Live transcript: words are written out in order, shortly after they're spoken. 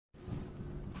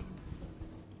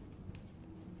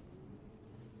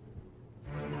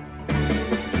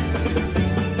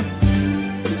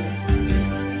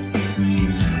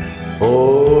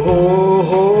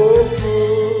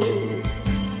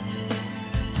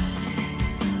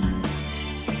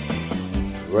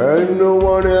when no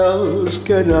one else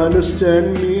can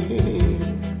understand me,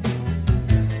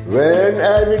 when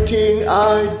everything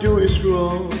I do is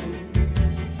wrong.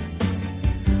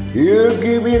 You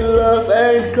give me love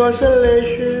and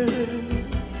consolation.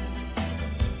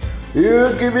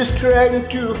 You give me strength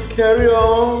to carry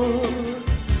on,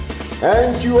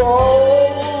 and you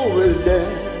always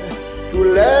there to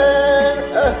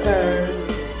lend a hand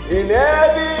in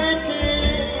everything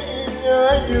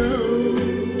I do.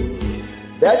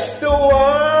 That's the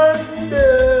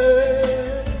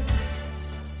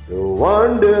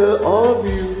wonder of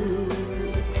you.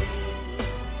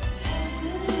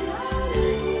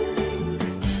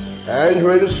 And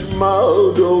when you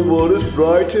smile, the world is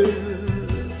brighter.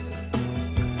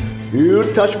 You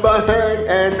touch my hand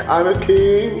and I'm a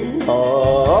king. Oh,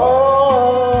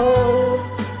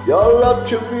 your love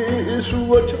to me is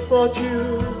worth a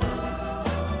fortune.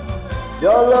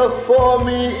 Your love for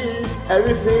me is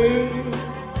everything.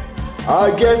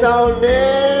 I guess I'll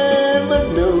never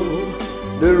know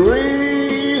the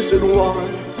reason why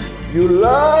you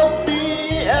love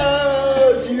me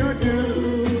as you do.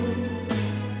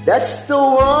 That's the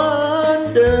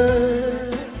wonder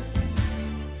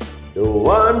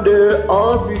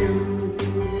of you.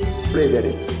 Play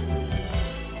Daddy.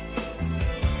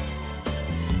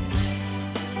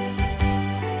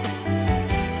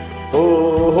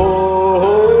 Oh, oh,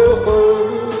 oh, oh.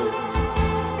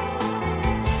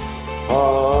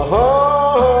 Oh, oh,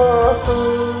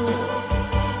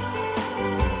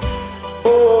 oh,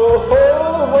 oh.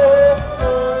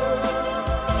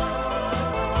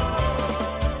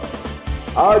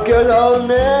 I guess I'll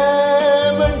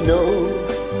never know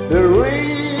the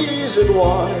reason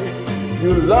why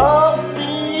you love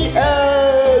me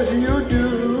as you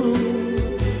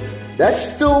do.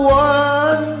 That's the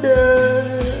one